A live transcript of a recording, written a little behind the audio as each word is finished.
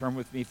Turn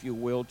with me, if you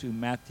will, to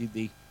Matthew,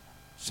 the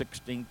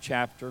 16th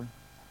chapter.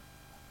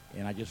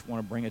 And I just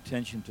want to bring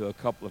attention to a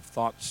couple of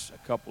thoughts,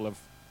 a couple of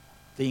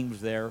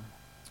themes there.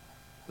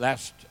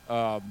 Last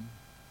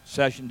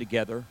session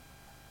together,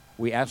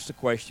 we asked the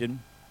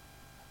question,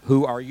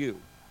 who are you?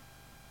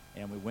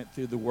 And we went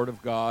through the Word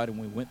of God, and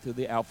we went through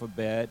the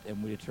alphabet,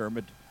 and we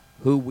determined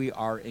who we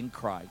are in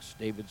Christ.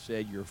 David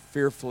said, you're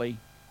fearfully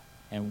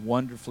and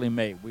wonderfully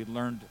made. We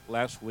learned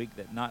last week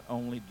that not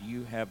only do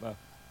you have a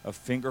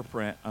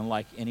fingerprint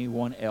unlike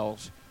anyone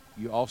else,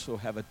 you also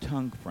have a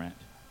tongue print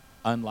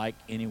unlike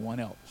anyone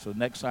else. So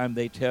next time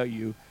they tell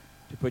you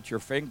to put your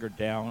finger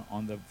down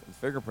on the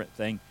fingerprint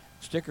thing,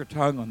 stick your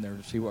tongue on there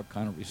to see what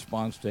kind of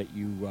response that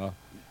you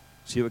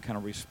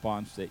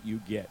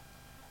get.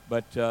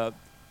 But the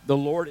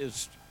Lord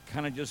is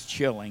kind of just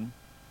chilling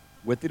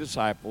with the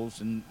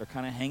disciples, and they're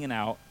kind of hanging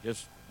out,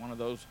 just one of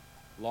those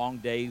long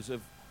days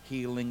of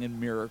healing and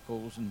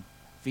miracles and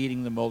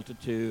feeding the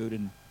multitude,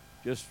 and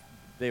just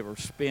they were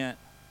spent,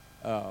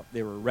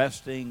 they were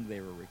resting,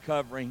 they were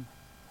recovering,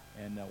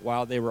 and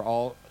while they were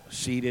all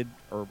seated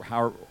or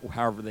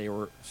however they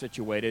were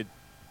situated,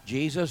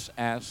 Jesus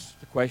asked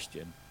the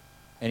question,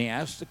 and he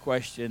asked the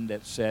question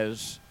that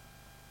says,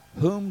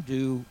 whom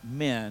do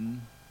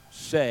men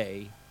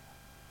say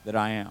that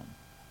I am?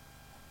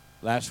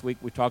 Last week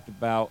we talked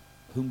about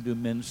whom do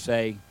men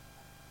say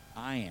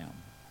I am?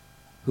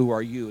 Who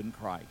are you in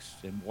Christ,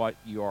 and what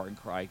you are in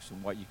Christ,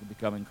 and what you can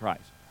become in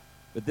Christ.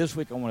 But this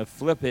week I want to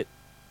flip it,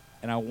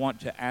 and I want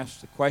to ask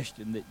the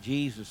question that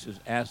Jesus is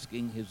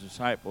asking his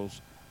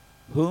disciples,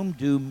 whom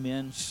do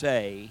men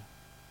say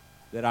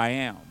that I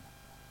am?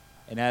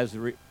 And as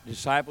the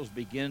disciples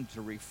begin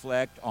to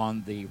reflect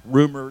on the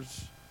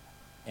rumors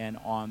and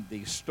on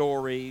the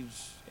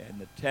stories and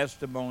the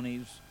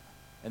testimonies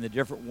and the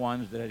different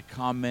ones that had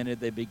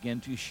commented, they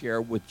begin to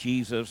share with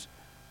Jesus.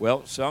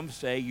 Well, some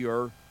say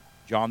you're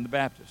John the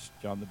Baptist.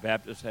 John the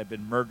Baptist had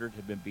been murdered,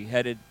 had been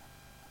beheaded,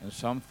 and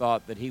some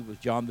thought that he was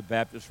John the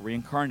Baptist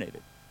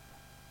reincarnated.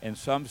 And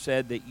some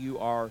said that you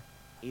are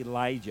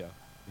Elijah,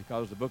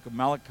 because the book of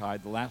Malachi,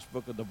 the last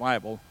book of the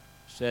Bible,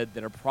 said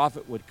that a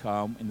prophet would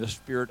come in the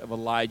spirit of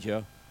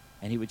Elijah,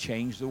 and he would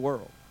change the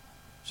world.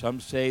 Some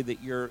say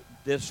that you're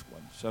this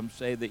one. Some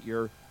say that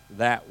you're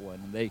that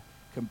one. And they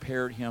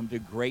compared him to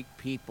great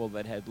people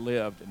that had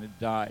lived and had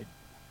died,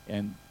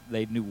 and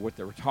they knew what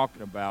they were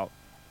talking about.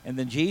 And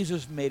then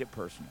Jesus made it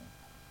personal.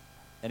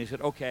 And he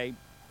said, okay,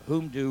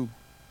 whom do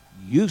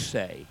you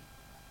say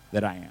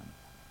that I am?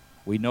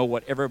 We know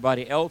what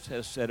everybody else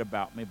has said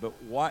about me, but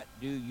what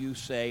do you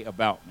say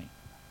about me?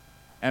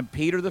 And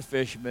Peter the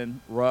fisherman,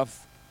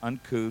 rough,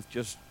 uncouth,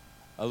 just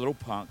a little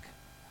punk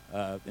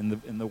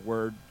in the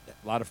word,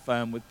 a lot of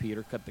fun with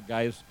Peter, cut the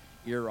guy's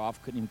ear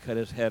off, couldn't even cut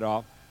his head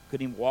off,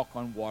 couldn't even walk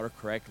on water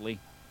correctly.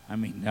 I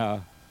mean,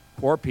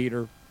 poor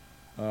Peter.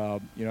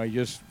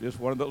 He's just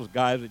one of those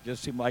guys that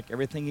just seemed like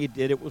everything he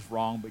did, it was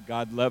wrong, but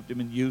God loved him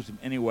and used him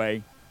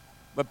anyway.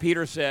 But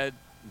Peter said,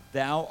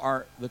 thou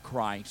art the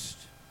Christ,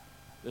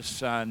 the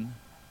Son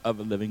of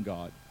the living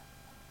God.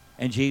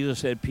 And Jesus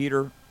said,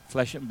 Peter,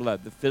 flesh and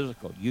blood, the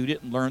physical. You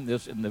didn't learn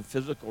this in the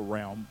physical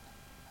realm.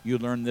 You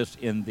learned this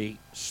in the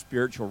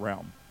spiritual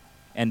realm.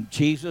 And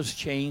Jesus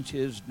changed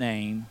his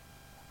name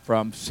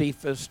from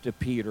Cephas to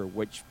Peter,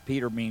 which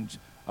Peter means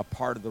a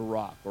part of the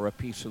rock or a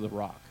piece of the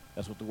rock.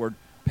 That's what the word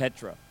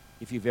Petra.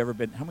 If you've ever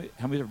been, how many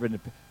have ever been to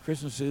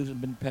Chris and Susan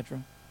been to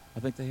Petra?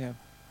 I think they have.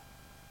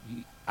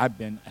 I've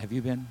been. Have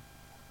you been?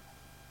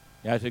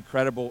 Yeah, it's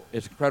incredible.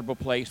 It's an incredible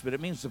place, but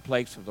it means the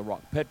place of the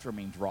rock. Petra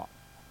means rock.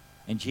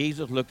 And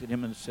Jesus looked at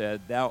him and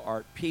said, thou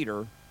art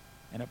Peter,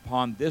 and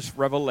upon this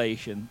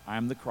revelation, I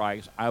am the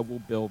Christ, I will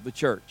build the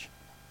church.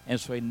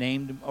 And so he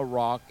named him a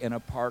rock and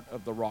a part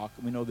of the rock.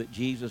 And we know that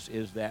Jesus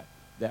is that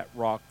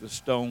rock, the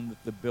stone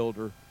that the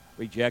builder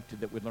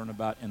rejected, that we learn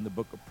about in the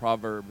book of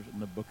Proverbs and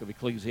the book of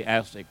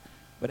Ecclesiastic.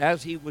 But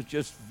as he was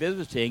just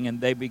visiting and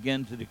they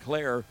began to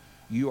declare,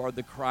 you are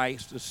the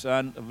Christ, the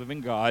Son of the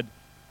living God,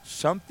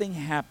 something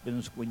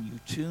happens when you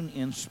tune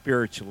in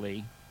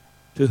spiritually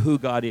to who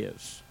God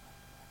is.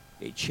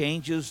 It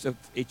changes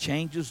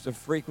the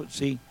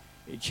frequency,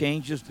 it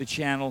changes the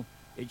channel,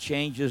 it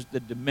changes the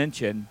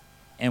dimension.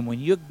 And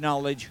when you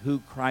acknowledge who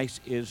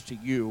Christ is to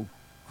you,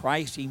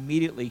 Christ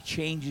immediately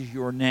changes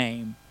your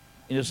name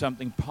into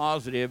something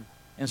positive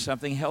and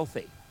something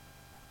healthy.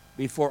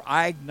 Before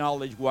I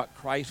acknowledged what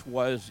Christ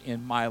was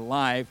in my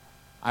life,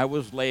 I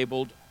was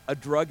labeled a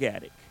drug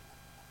addict.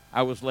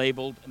 I was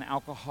labeled an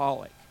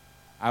alcoholic.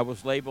 I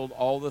was labeled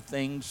all the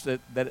things that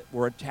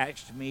were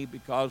attached to me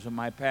because of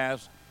my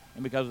past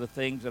and because of the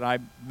things that I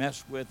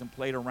messed with and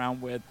played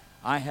around with.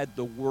 I had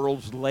the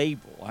world's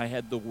label. I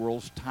had the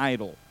world's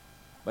title.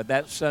 But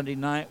that Sunday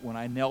night when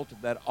I knelt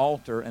at that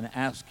altar and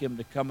asked him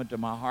to come into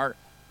my heart,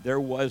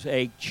 there was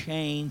a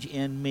change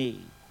in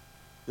me.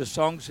 The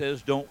song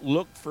says, don't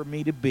look for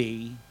me to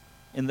be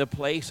in the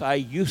place I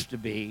used to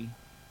be.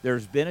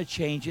 There's been a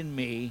change in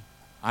me.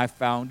 I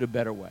found a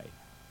better way.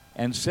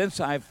 And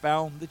since I've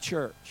found the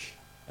church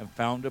and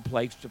found a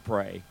place to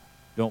pray,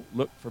 don't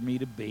look for me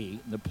to be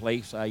in the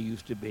place I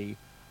used to be.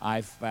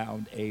 I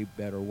found a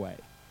better way.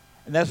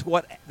 And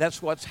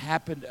that's what's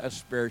happened to us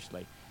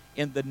spiritually.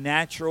 In the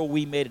natural,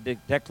 we made a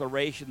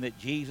declaration that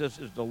Jesus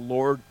is the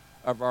Lord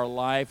of our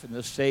life and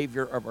the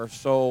Savior of our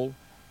soul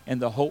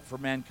and the hope for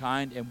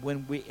mankind. And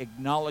when we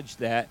acknowledge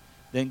that,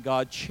 then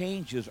God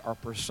changes our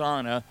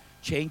persona,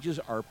 changes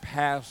our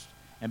past,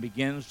 and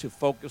begins to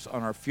focus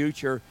on our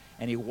future.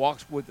 And He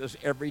walks with us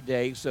every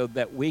day so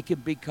that we can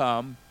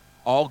become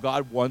all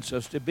God wants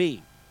us to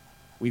be.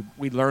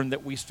 We learn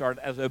that we start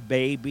as a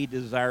baby,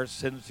 desire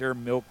sincere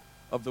milk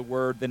of the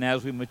Word. Then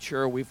as we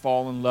mature, we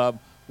fall in love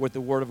with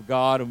the Word of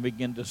God and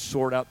begin to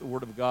sort out the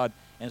Word of God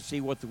and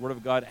see what the Word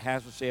of God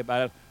has to say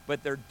about it.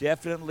 But there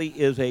definitely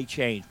is a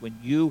change. When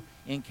you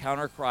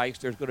encounter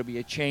Christ, there's going to be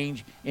a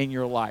change in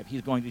your life.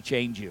 He's going to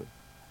change you.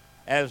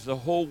 As the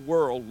whole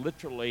world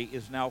literally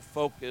is now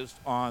focused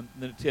on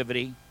the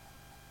Nativity,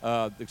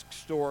 the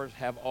stores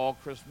have all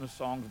Christmas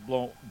songs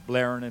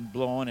blaring and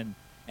blowing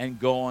and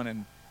going.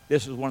 And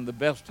this is one of the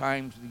best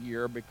times of the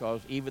year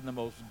because even the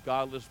most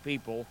godless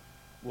people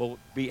will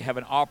have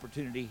an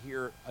opportunity to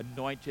hear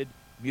anointed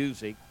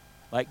music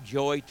like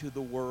Joy to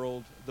the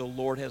World, The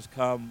Lord Has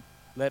Come,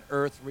 Let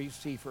Earth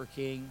Receive Her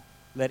King,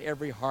 Let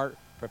Every Heart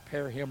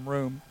Prepare Him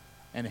Room,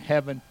 and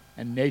Heaven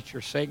and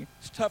Nature Sing.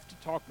 It's tough to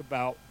talk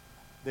about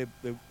the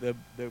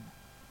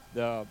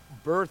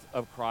birth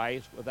of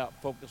Christ without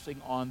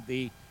focusing on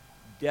the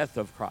death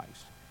of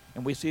Christ.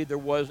 And we see there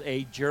was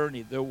a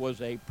journey, there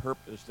was a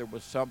purpose, there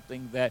was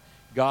something that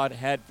God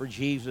had for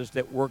Jesus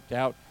that worked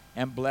out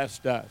and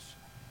blessed us.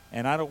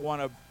 And I don't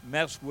want to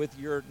mess with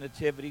your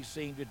nativity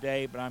scene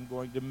today, but I'm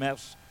going to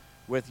mess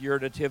with your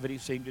nativity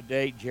scene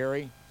today.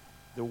 Jerry,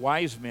 the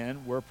wise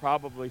men were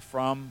probably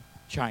from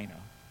China,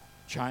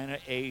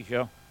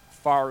 Asia,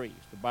 Far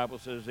East. The Bible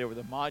says they were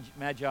the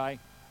Magi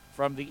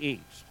from the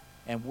East.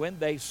 And when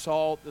they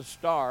saw the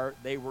star,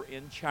 they were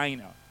in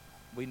China.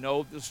 We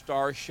know the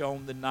star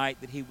shone the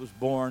night that He was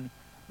born.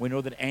 We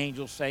know that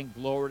angels sang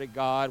glory to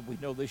God. We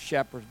know the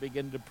shepherds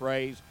began to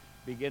praise,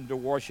 begin to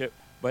worship.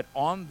 But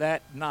on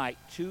that night,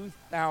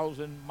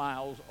 2,000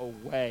 miles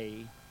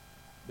away,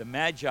 the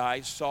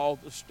Magi saw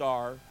the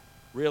star,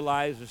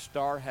 realized the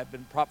star had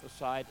been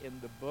prophesied in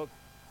the book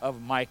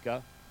of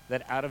Micah,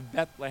 that out of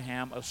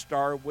Bethlehem a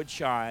star would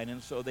shine.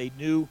 And so they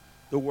knew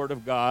the Word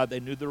of God. They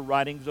knew the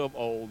writings of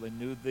old. They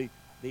knew the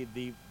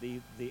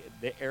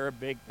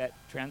Arabic, that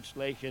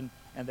translation,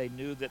 and they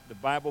knew that the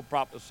Bible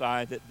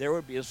prophesied that there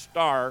would be a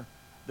star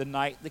the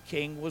night the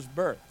King was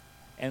birthed.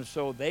 And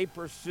so they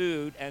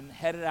pursued and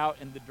headed out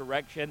in the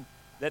direction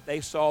that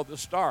they saw the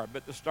star.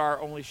 But the star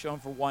only shone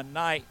for one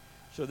night,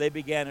 so they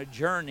began a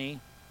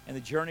journey, and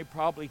the journey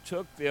probably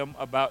took them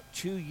about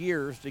 2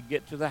 years to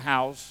get to the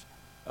house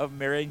of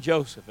Mary and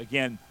Joseph.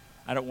 Again,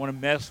 I don't want to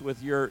mess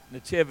with your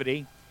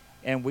nativity,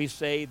 and we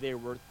say there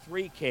were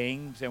 3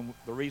 kings, and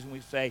the reason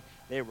we say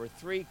there were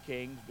 3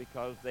 kings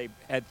because they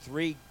had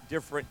 3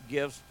 different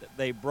gifts that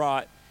they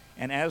brought,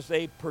 and as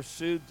they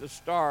pursued the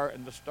star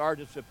and the star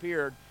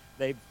disappeared,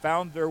 they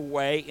found their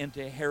way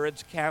into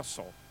Herod's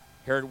castle.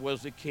 Herod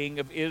was the king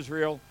of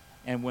Israel,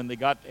 and when they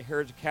got to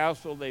Herod's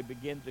castle, they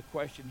began to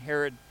question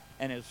Herod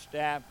and his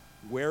staff,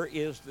 where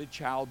is the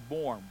child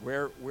born?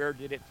 Where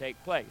did it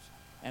take place?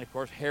 And of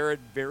course, Herod,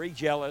 very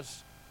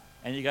jealous,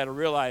 and you got to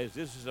realize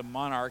this is a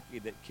monarchy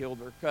that killed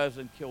their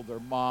cousin, killed their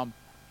mom,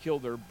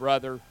 killed their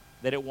brother.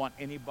 They didn't want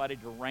anybody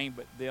to reign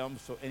but them,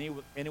 so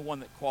anyone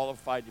that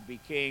qualified to be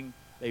king,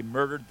 they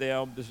murdered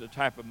them. This is the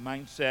type of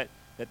mindset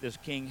that this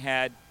king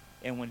had.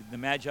 And when the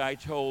Magi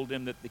told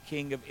him that the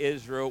king of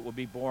Israel would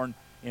be born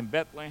in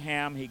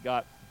Bethlehem, he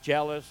got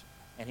jealous,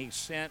 and he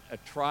sent a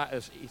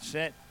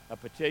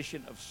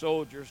petition of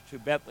soldiers to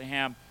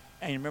Bethlehem.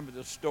 And you remember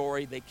the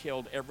story, they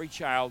killed every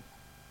child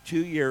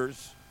 2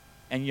 years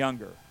and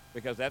younger,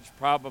 because that's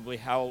probably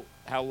how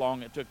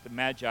long it took the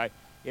Magi.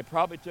 It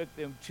probably took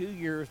them 2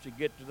 years to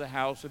get to the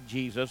house of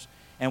Jesus,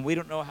 and we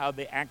don't know how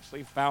they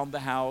actually found the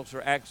house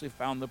or actually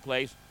found the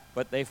place,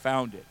 but they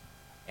found it.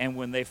 And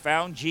when they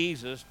found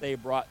Jesus, they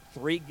brought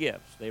 3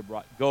 gifts. They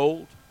brought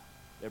gold,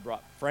 they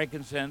brought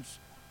frankincense,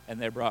 and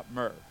they brought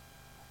myrrh.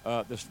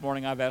 This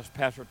morning I've asked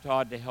Pastor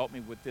Todd to help me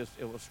with this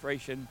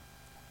illustration,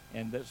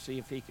 and let's see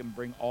if he can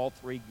bring all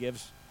 3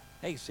 gifts.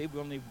 Hey, see, we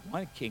only need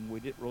 1 king. We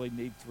didn't really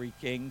need 3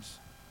 kings.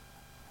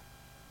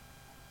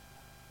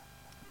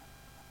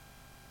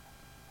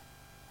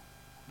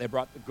 They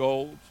brought the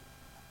gold,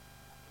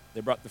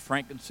 they brought the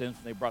frankincense,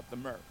 and they brought the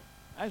myrrh.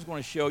 I just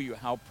want to show you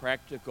how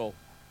practical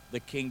the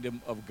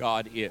kingdom of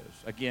God is.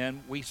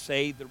 Again, we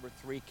say there were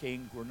 3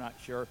 kings. We're not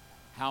sure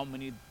how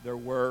many there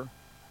were.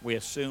 We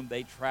assume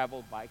they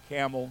traveled by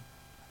camel.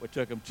 It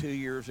took them 2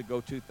 years to go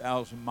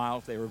 2,000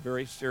 miles. They were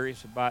very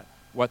serious about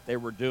what they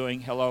were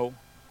doing. Hello.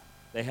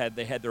 They had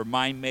their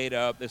mind made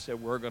up. They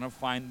said, we're going to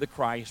find the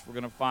Christ. We're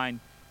going to find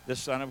the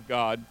Son of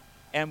God.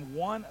 And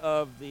one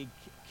of the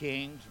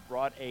kings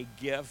brought a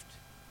gift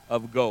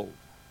of gold.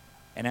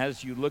 And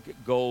as you look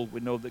at gold, we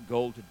know that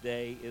gold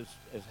today is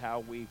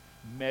how we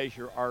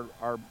measure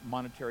our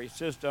monetary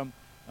system.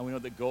 And we know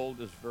that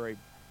gold is very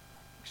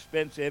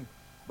expensive.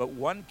 But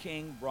one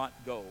king brought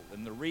gold.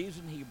 And the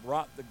reason he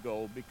brought the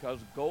gold, because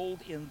gold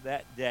in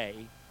that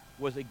day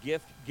was a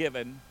gift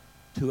given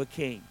to a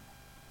king.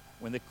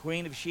 When the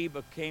Queen of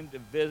Sheba came to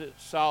visit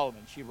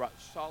Solomon, she brought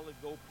solid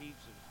gold pieces,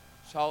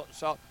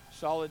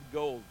 solid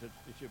gold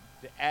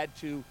to add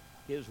to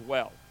his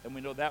wealth. And we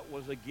know that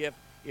was a gift.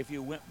 If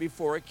you went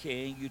before a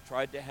king, you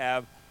tried to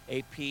have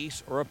a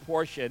piece or a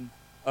portion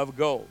of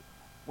gold.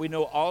 We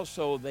know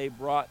also they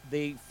brought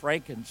the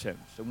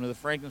frankincense. And the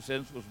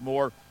frankincense was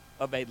more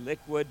of a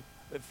liquid,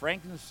 but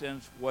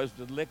frankincense was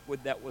the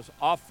liquid that was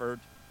offered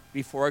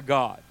before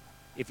God.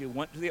 If you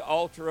went to the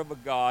altar of a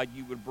god,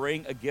 you would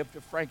bring a gift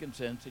of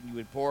frankincense and you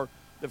would pour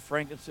the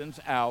frankincense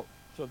out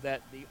so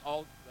that the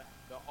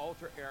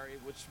altar area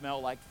would smell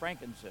like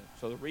frankincense.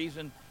 So the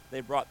reason they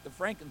brought the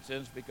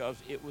frankincense, because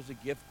it was a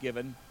gift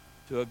given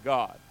to a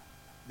god.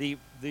 The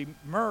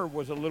myrrh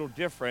was a little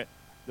different.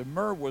 The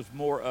myrrh was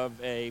more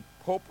of a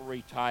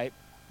potpourri type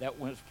that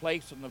when it's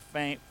placed on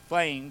the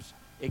flames,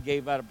 it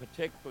gave out a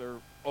particular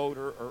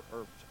odor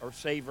or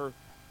savor.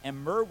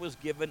 And myrrh was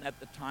given at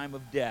the time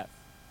of death.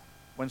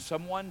 When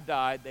someone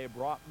died, they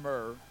brought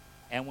myrrh,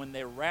 and when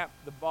they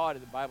wrapped the body,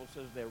 the Bible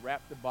says they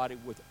wrapped the body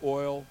with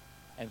oil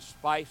and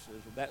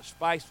spices. That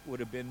spice would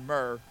have been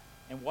myrrh,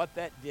 and what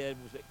that did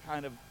was it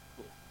kind of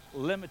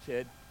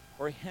limited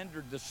or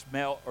hindered the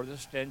smell or the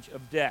stench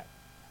of death,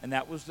 and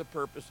that was the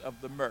purpose of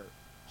the myrrh.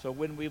 So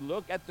when we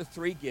look at the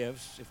three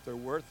gifts, if there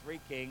were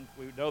three kings,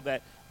 we know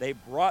that they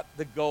brought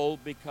the gold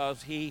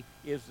because he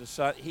is the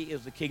son, he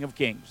is the King of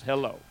Kings.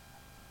 Hello.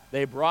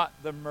 They brought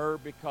the myrrh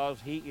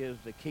because he is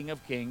the King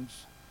of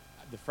Kings,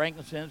 the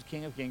frankincense,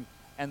 King of Kings,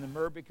 and the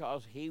myrrh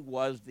because he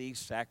was the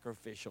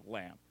sacrificial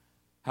lamb.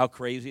 How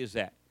crazy is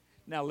that?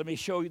 Now, let me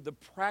show you the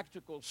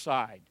practical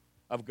side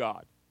of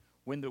God.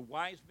 When the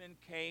wise men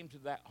came to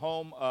that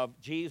home of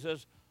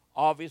Jesus,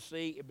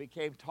 obviously it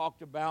became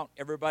talked about.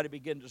 Everybody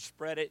began to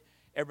spread it.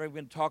 Everybody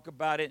began to talk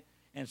about it.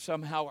 And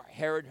somehow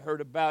Herod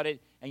heard about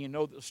it. And you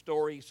know the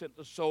story. He sent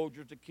the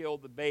soldiers to kill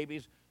the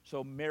babies.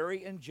 So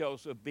Mary and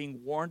Joseph,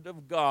 being warned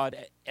of God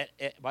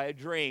by a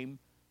dream,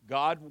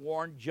 God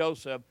warned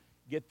Joseph,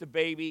 get the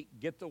baby,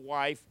 get the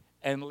wife,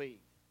 and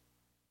leave.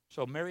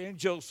 So Mary and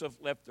Joseph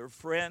left their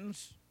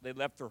friends, they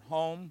left their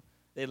home,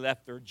 they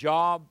left their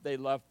job, they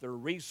left their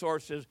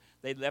resources,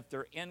 they left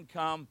their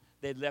income,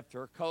 they left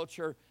their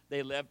culture,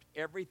 they left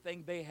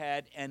everything they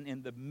had, and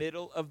in the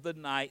middle of the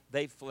night,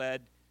 they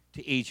fled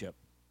to Egypt.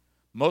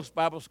 Most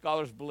Bible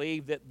scholars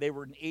believe that they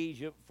were in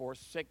Egypt for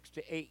 6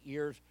 to 8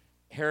 years.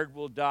 Herod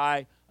will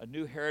die. A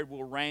new Herod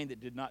will reign that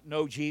did not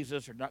know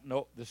Jesus or not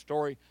know the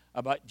story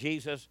about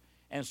Jesus.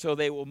 And so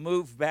they will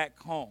move back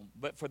home.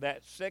 But for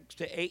that 6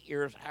 to 8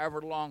 years,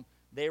 however long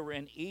they were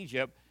in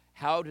Egypt,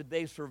 how did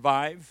they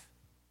survive?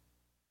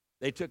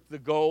 They took the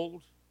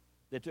gold,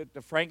 they took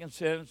the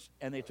frankincense,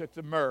 and they took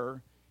the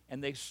myrrh,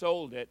 and they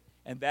sold it,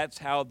 and that's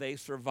how they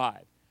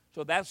survived.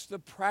 So that's the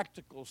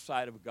practical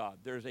side of God.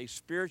 There's a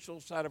spiritual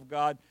side of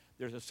God.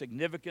 There's a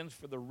significance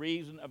for the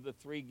reason of the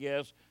three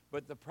gifts.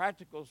 But the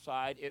practical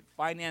side, it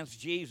financed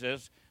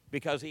Jesus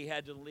because he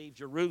had to leave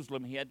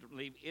Jerusalem. He had to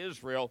leave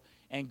Israel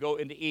and go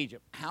into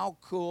Egypt. How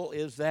cool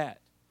is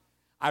that?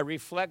 I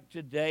reflect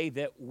today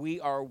that we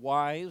are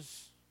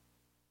wise.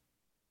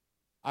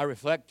 I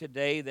reflect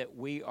today that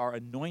we are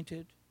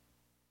anointed.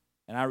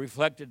 And I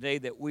reflect today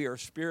that we are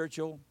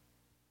spiritual.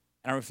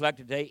 And I reflect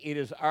today it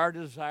is our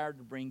desire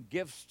to bring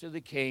gifts to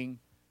the King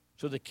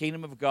so the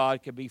kingdom of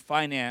God can be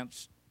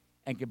financed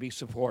and can be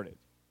supported.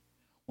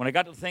 When I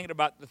got to thinking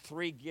about the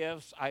three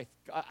gifts, I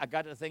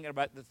got to thinking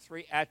about the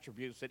three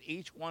attributes that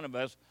each one of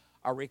us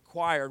are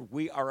required,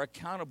 we are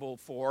accountable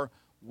for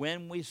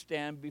when we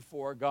stand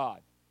before God.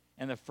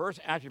 And the first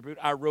attribute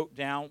I wrote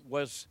down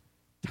was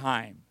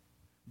time.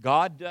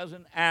 God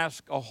doesn't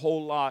ask a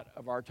whole lot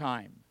of our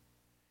time.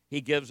 He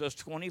gives us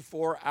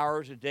 24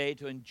 hours a day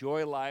to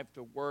enjoy life,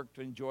 to work,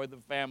 to enjoy the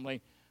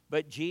family.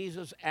 But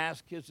Jesus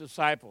asked his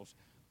disciples,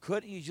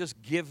 couldn't you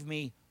just give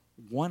me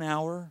 1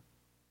 hour?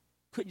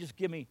 Couldn't you just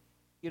give me,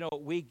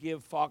 we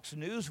give Fox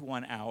News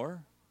 1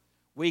 hour.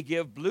 We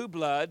give Blue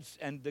Bloods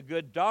and The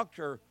Good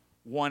Doctor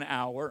 1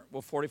 hour.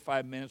 Well,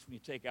 45 minutes when you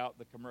take out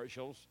the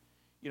commercials.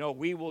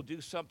 We will do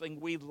something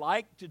we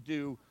like to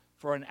do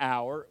for an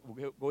hour.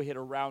 We'll go hit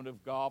a round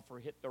of golf or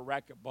hit the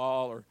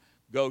racquetball or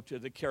go to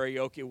the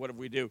karaoke, whatever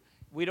we do.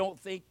 We don't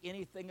think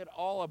anything at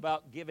all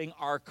about giving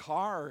our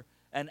car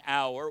an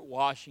hour,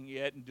 washing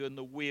it and doing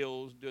the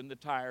wheels, doing the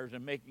tires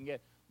and making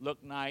it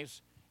look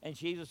nice. And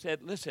Jesus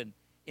said, listen,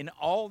 in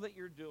all that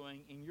you're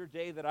doing, in your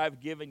day that I've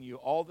given you,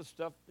 all the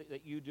stuff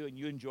that you do and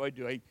you enjoy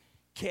doing,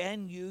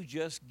 can you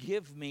just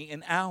give me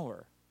an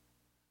hour?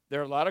 There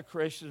are a lot of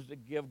Christians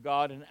that give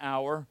God an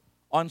hour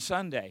on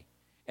Sunday.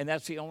 And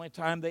that's the only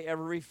time they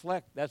ever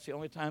reflect. That's the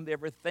only time they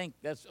ever think.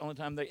 That's the only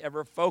time they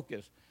ever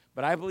focus.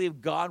 But I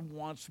believe God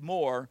wants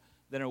more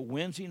than a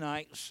Wednesday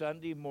night,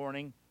 Sunday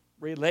morning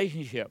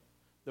relationship.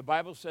 The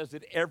Bible says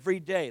that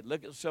every day,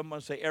 look at someone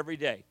say every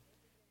day.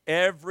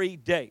 Every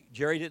day.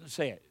 Jerry didn't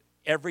say it.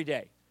 Every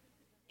day.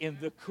 In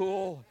the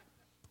cool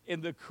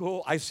in the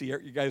cool, I see,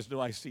 you guys know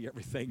I see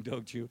everything,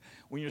 don't you?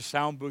 When you're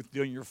sound booth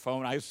doing your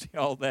phone, I see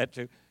all that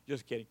too.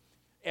 Just kidding.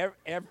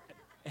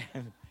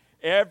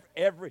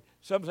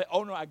 Some say,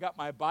 oh no, I got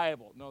my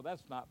Bible. No,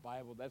 that's not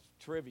Bible. That's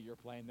trivia you're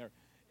playing there.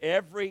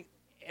 Every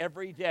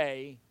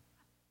day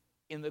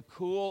in the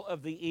cool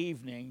of the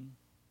evening,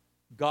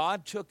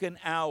 God took an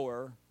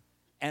hour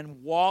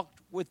and walked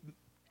with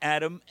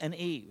Adam and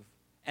Eve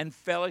and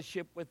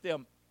fellowship with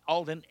them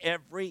all in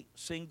every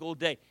single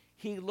day.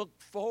 He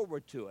looked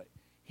forward to it.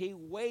 He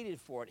waited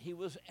for it. He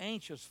was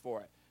anxious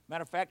for it.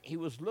 Matter of fact, he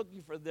was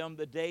looking for them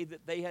the day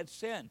that they had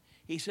sinned.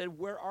 He said,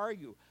 where are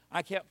you?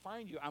 I can't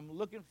find you. I'm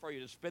looking for you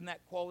to spend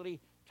that quality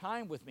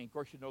time with me. Of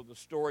course, you know the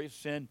story.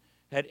 Sin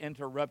had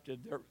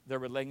interrupted their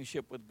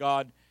relationship with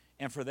God,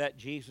 and for that,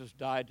 Jesus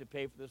died to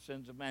pay for the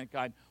sins of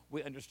mankind.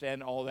 We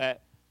understand all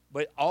that.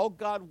 But all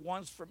God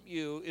wants from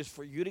you is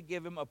for you to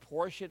give him a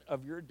portion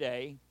of your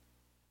day.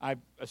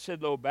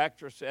 Sid Lowe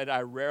Baxter said,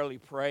 I rarely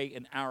pray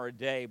an hour a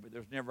day, but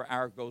there's never an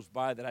hour goes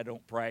by that I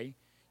don't pray.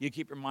 You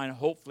keep your mind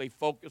hopefully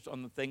focused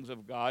on the things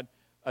of God,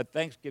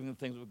 Thanksgiving, the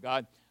things of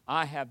God.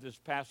 I have this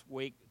past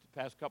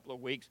couple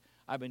of weeks,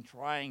 I've been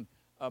trying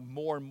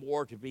more and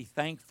more to be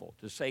thankful,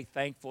 to say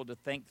thankful, to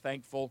think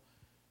thankful.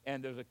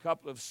 And there's a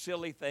couple of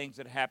silly things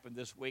that happened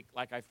this week,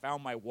 like I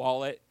found my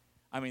wallet.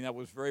 I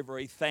was very,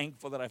 very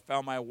thankful that I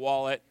found my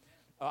wallet.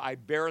 I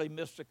barely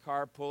missed a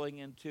car pulling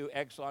into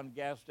Exxon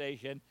gas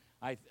station.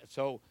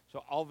 So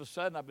all of a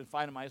sudden, I've been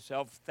finding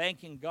myself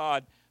thanking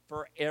God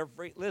for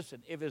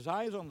listen, if his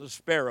eye's on the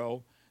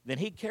sparrow, then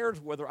he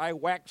cares whether I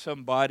whack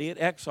somebody at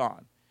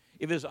Exxon.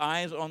 If his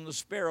eye's on the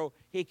sparrow,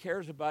 he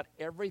cares about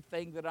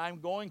everything that I'm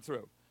going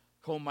through.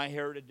 Combed my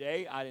hair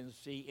today. I didn't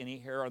see any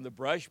hair on the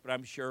brush, but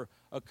I'm sure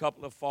a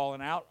couple have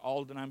fallen out.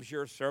 Alden, I'm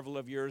sure several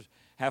of yours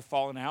have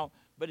fallen out.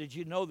 But did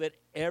you know that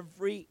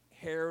every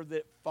hair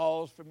that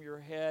falls from your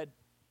head,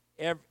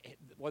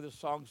 what the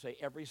songs say,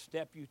 every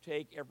step you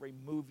take, every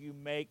move you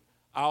make,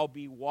 I'll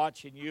be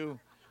watching you.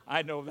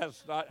 I know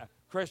that's not a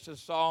Christian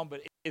song,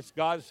 but it's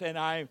God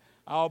saying,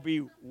 I'll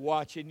be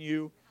watching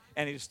you.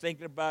 And he's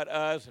thinking about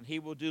us, and he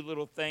will do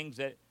little things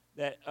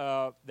that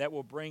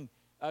will bring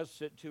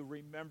us to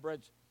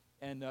remembrance.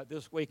 And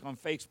this week on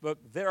Facebook,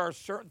 there are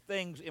certain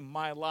things in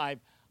my life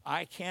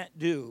I can't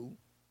do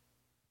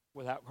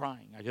without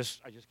crying. I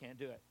just can't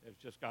do it. It's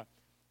just God.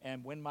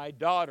 And when my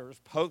daughters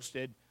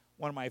posted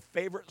one of my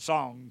favorite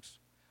songs,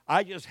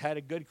 I just had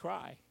a good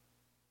cry.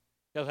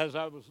 Because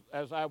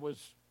as I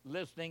was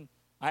listening,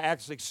 I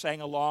actually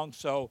sang along,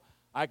 so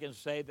I can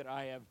say that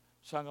I have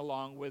sung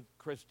along with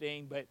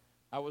Christine, but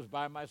I was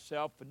by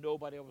myself and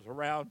nobody was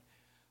around.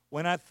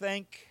 When I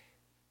think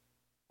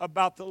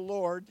about the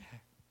Lord,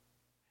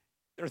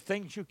 there are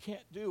things you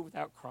can't do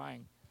without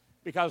crying,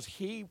 because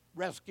he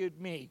rescued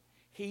me.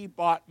 He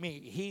bought me.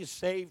 He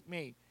saved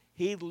me.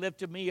 He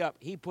lifted me up.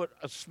 He put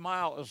a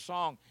smile, a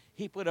song.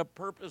 He put a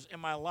purpose in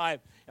my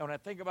life. And when I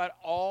think about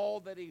all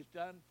that he's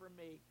done for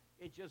me,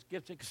 it just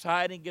gets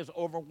exciting, gets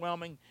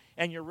overwhelming.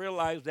 And you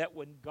realize that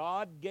when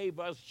God gave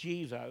us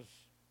Jesus,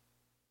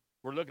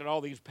 we're looking at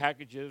all these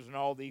packages and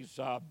all these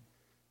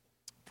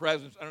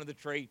presents under the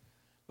tree.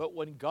 But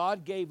when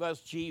God gave us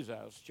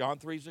Jesus, John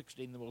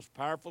 3:16, the most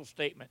powerful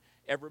statement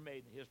ever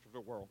made in the history of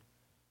the world,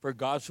 for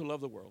God so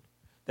loved the world,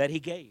 that he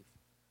gave.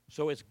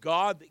 So it's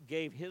God that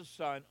gave his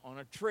son on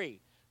a tree.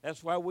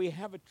 That's why we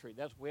have a tree.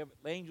 That's why we have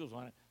angels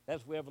on it.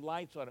 That's why we have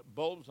lights on it,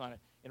 bulbs on it,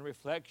 in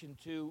reflection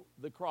to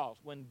the cross.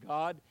 When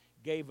God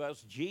gave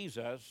us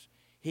Jesus,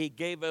 he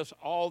gave us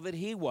all that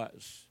he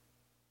was.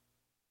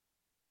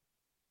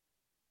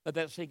 Let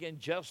that sink in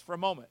just for a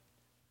moment.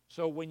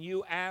 So when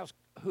you ask,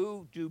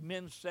 who do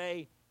men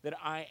say that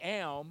I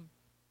am,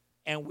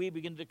 and we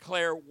begin to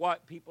declare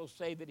what people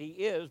say that he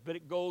is, but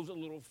it goes a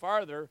little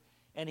farther,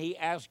 and he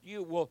asks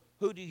you, well,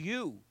 who do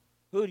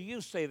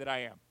you say that I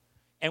am?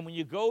 And when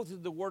you go through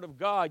the Word of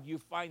God, you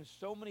find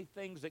so many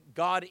things that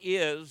God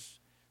is,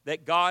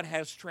 that God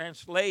has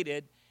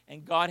translated,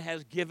 and God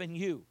has given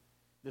you.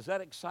 Does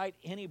that excite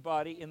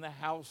anybody in the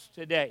house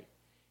today?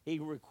 He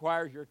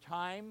requires your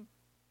time.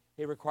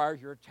 He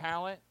requires your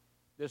talent.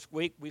 This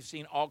week we've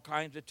seen all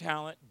kinds of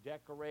talent,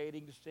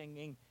 decorating,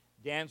 singing,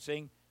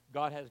 dancing.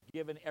 God has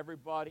given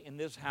everybody in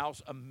this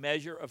house a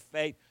measure of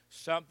faith,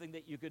 something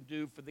that you can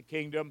do for the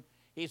kingdom.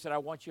 He said, I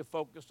want you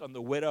focused on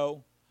the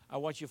widow. I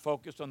want you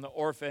focused on the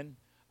orphan.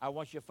 I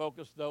want you to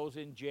focus those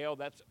in jail.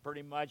 That's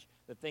pretty much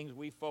the things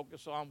we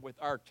focus on with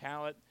our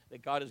talent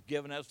that God has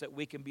given us, that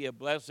we can be a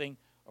blessing,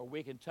 or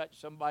we can touch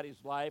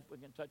somebody's life. We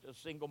can touch a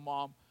single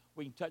mom.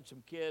 We can touch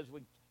some kids. We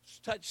can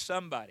touch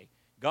somebody.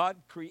 God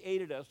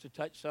created us to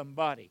touch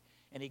somebody,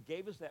 and he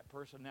gave us that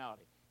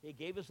personality. He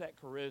gave us that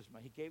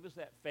charisma. He gave us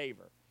that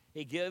favor.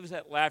 He gives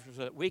that laughter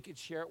so that we could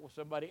share it with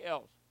somebody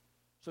else.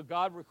 So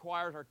God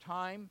requires our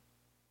time.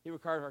 He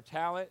requires our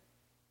talent,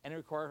 and he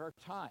requires our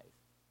tithe.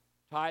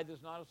 Tithe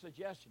is not a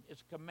suggestion.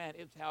 It's a command.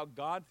 It's how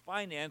God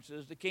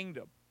finances the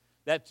kingdom.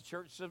 That the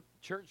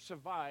church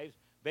survives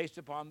based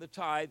upon the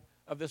tithe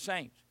of the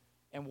saints.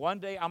 And one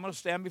day I'm going to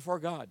stand before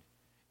God,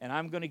 and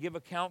I'm going to give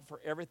account for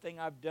everything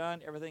I've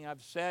done, everything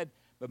I've said.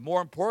 But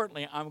more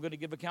importantly, I'm going to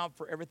give account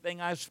for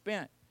everything I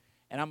spent.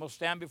 And I'm going to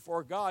stand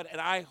before God.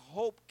 And I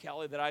hope,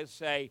 Kelly, that I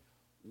say,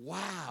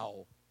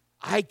 wow,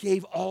 I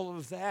gave all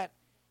of that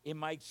in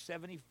my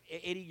 70,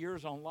 80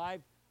 years on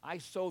life. I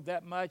sowed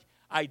that much.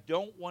 I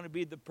don't want to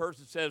be the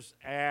person that says,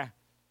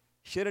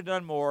 should have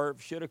done more,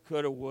 should have,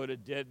 could have, would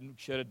have, didn't,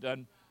 should have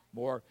done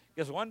more.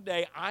 Because one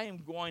day I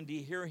am going to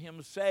hear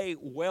him say,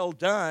 well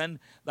done,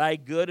 thy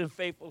good and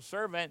faithful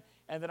servant.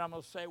 And then I'm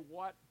going to say,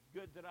 what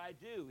good did I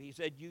do? He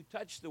said, you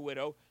touched the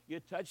widow, you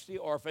touched the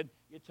orphan,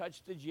 you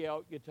touched the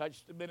jail, you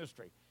touched the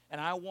ministry. And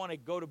I want to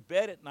go to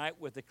bed at night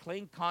with a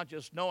clean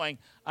conscience, knowing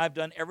I've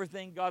done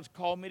everything God's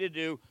called me to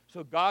do,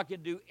 so God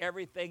can do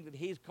everything that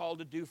he's called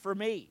to do for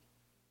me.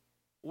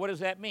 What does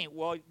that mean?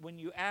 Well, when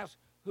you ask,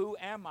 who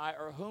am I,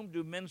 or whom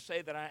do men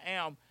say that I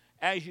am,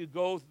 as you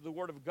go through the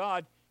Word of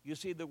God, you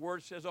see the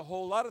Word says a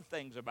whole lot of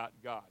things about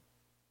God.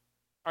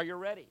 Are you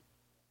ready?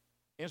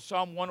 In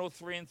Psalm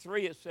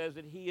 103:3, it says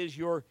that he is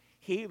your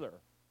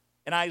healer.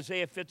 In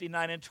Isaiah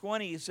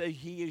 59:20, it says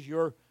he is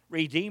your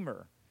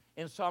redeemer.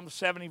 In Psalm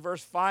 70,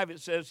 verse 5, it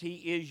says he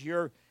is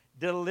your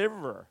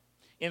deliverer.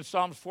 In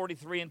Psalms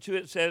 43:2,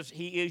 it says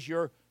he is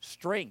your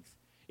strength.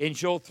 In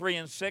Joel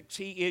 3:6,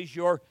 he is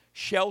your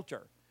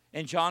shelter.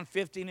 In John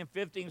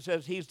 15:15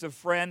 says he's the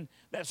friend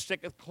that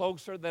sticketh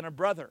closer than a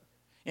brother.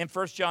 In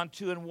 1 John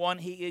 2:1,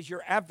 he is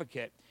your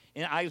advocate.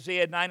 In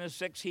Isaiah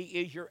 9:6, he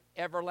is your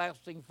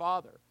everlasting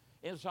Father.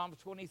 In Psalms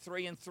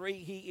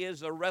 23:3, he is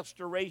the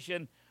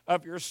restoration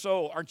of your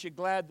soul. Aren't you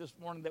glad this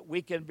morning that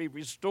we can be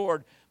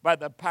restored by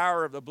the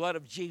power of the blood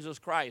of Jesus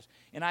Christ?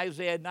 In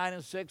Isaiah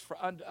 9:6, for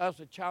unto us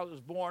a child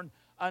is born,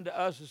 unto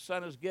us a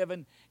son is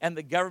given, and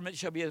the government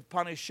shall be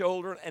upon his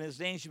shoulder, and his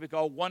name shall be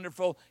called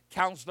Wonderful,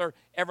 Counselor,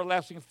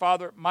 Everlasting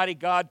Father, Mighty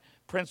God,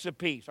 Prince of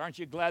Peace. Aren't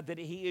you glad that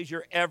he is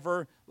your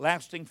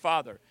everlasting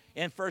Father?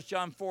 In 1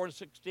 John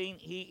 4:16,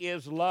 he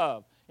is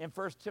love. In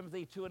 1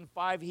 Timothy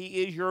 2:5,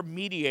 he is your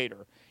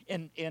mediator.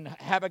 In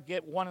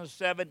Habakkuk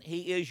 1:7,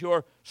 he is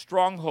your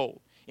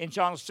stronghold. In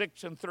John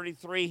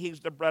 6:33,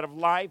 he's the bread of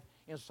life.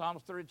 In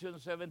Psalms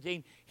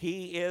 32:17,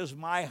 he is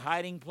my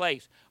hiding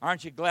place.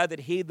 Aren't you glad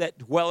that he that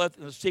dwelleth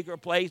in the secret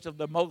place of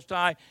the Most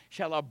High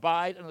shall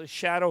abide in the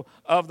shadow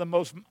of the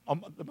Most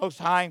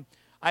High?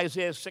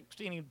 Isaiah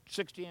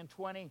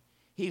 60:20,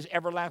 he's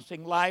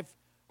everlasting life.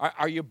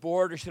 Are you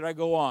bored or should I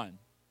go on?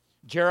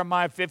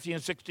 Jeremiah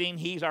 50:16,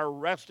 he's our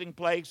resting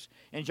place.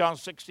 In John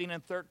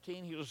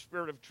 16:13, he's the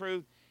Spirit of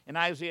truth. In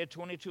Isaiah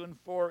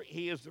 22:4,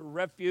 he is the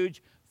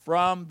refuge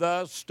from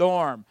the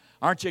storm.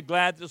 Aren't you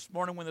glad this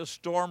morning when the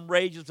storm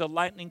rages, the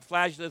lightning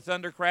flashes, the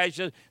thunder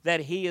crashes,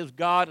 that he is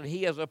God and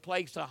he has a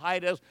place to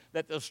hide us,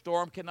 that the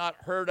storm cannot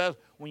hurt us?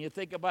 When you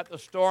think about the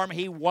storm,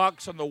 he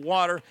walks on the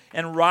water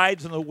and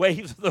rides on the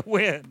waves of the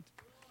wind.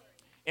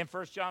 In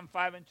 1 John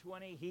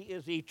 5:20, he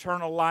is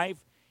eternal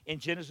life. In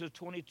Genesis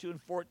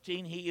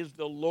 22:14, he is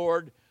the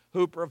Lord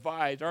who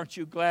provides. Aren't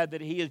you glad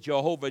that he is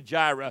Jehovah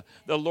Jireh,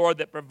 the Lord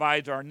that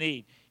provides our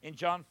need? In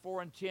John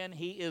 4:10,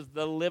 he is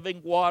the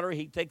living water.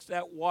 He takes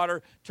that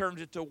water, turns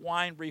it to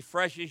wine,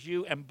 refreshes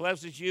you and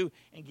blesses you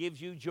and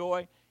gives you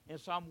joy. In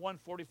Psalm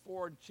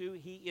 144:2,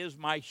 he is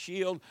my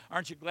shield.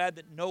 Aren't you glad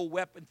that no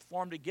weapon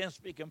formed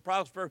against me can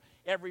prosper?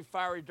 Every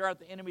fiery dart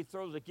the enemy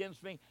throws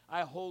against me,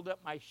 I hold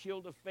up my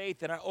shield of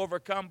faith and I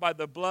overcome by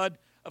the blood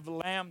of the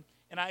Lamb.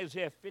 In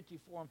Isaiah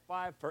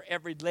 54:5, for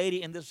every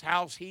lady in this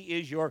house, he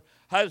is your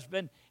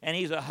husband, and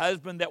he's a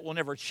husband that will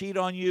never cheat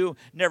on you,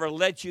 never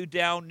let you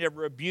down,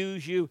 never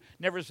abuse you,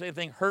 never say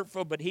anything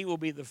hurtful, but he will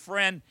be the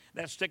friend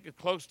that sticketh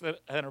close to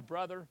a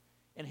brother.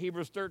 In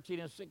Hebrews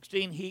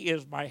 13:16, he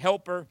is my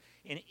helper.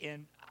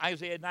 In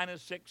Isaiah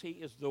 9:6, he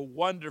is the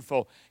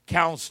wonderful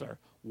counselor.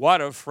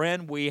 What a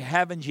friend we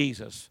have in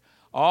Jesus.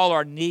 All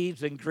our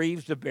needs and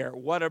griefs to bear.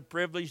 What a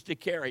privilege to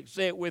carry.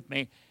 Say it with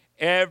me.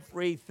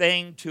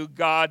 Everything to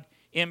God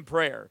in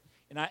prayer.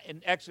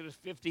 In Exodus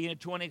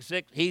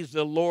 15:26, he's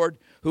the Lord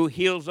who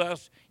heals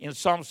us. In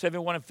Psalm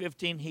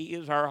 71:15, he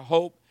is our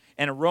hope.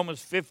 And in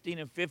Romans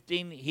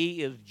 15:15,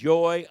 he is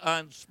joy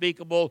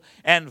unspeakable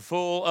and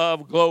full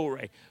of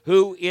glory.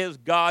 Who is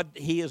God?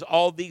 He is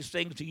all these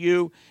things to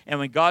you. And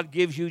when God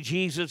gives you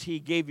Jesus, he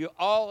gave you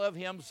all of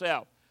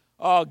himself.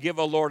 Oh, give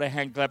the Lord a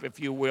hand clap,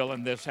 if you will,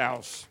 in this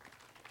house.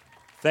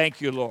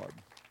 Thank you, Lord.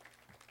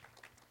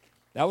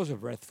 That was a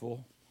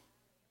breathful.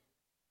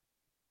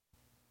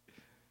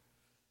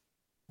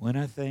 When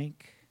I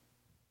think,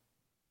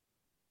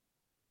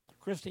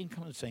 Christine,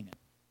 come and sing it.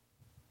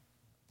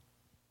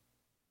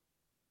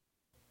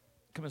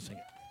 Come and sing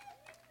it.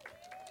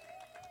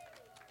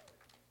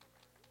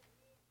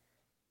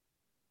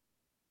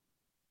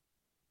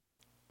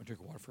 Want to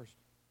drink water first?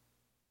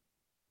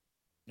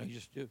 No, you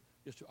just do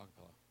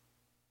acapella,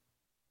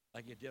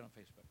 like you did on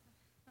Facebook.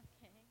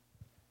 Okay.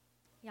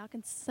 Y'all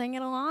can sing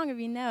it along if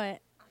you know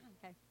it.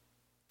 Okay.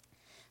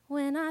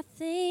 When I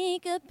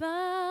think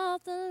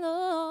about the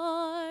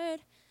Lord,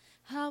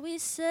 how he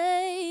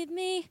saved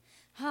me,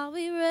 how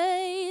he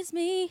raised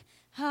me,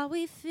 how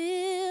he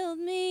filled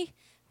me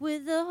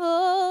with the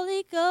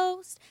Holy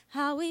Ghost,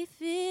 how he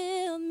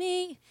filled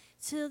me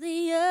till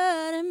the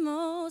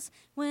uttermost.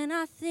 When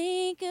I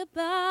think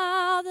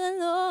about the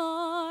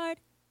Lord,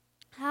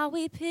 how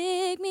he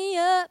picked me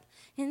up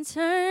and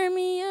turned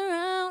me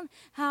around,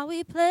 how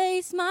he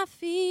placed my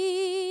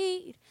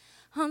feet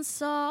on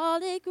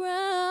solid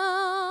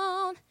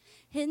ground,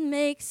 it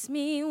makes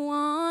me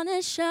want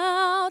to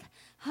shout,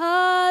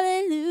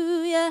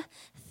 hallelujah.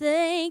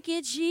 Thank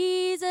you,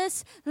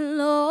 Jesus.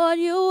 Lord,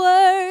 you're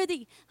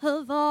worthy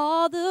of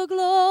all the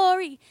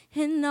glory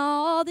and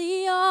all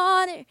the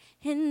honor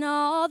and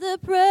all the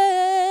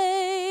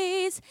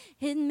praise.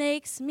 It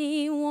makes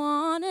me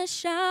want to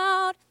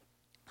shout,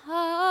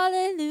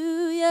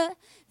 hallelujah.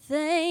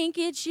 Thank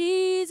you,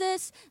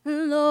 Jesus.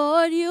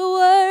 Lord, you're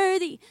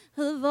worthy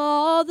of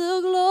all the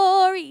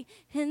glory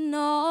and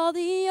all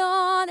the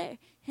honor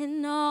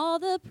and all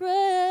the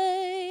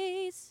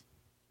praise.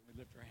 We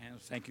lift our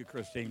hands. Thank you,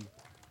 Christine.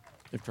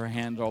 Lift our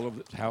hands all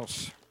over this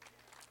house.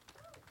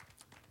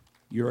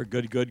 You're a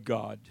good, good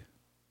God.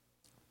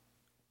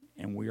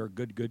 And we are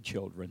good, good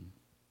children.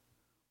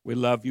 We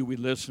love you. We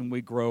listen.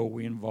 We grow.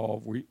 We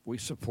involve. We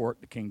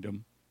support the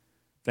kingdom.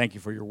 Thank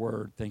you for your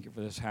word. Thank you for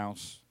this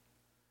house.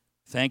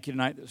 Thank you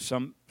tonight that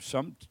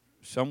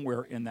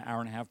somewhere in the hour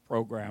and a half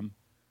program,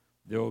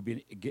 there will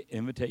be an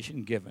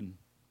invitation given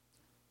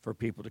for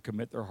people to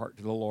commit their heart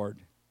to the Lord.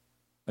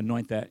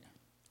 Anoint that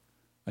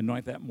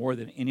more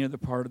than any other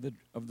part of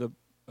the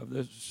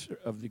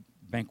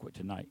banquet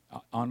tonight.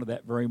 Honor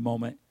that very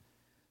moment.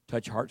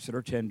 Touch hearts that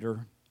are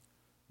tender.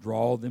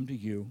 Draw them to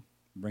you.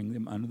 Bring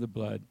them under the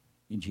blood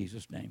in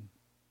Jesus' name.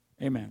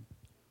 Amen.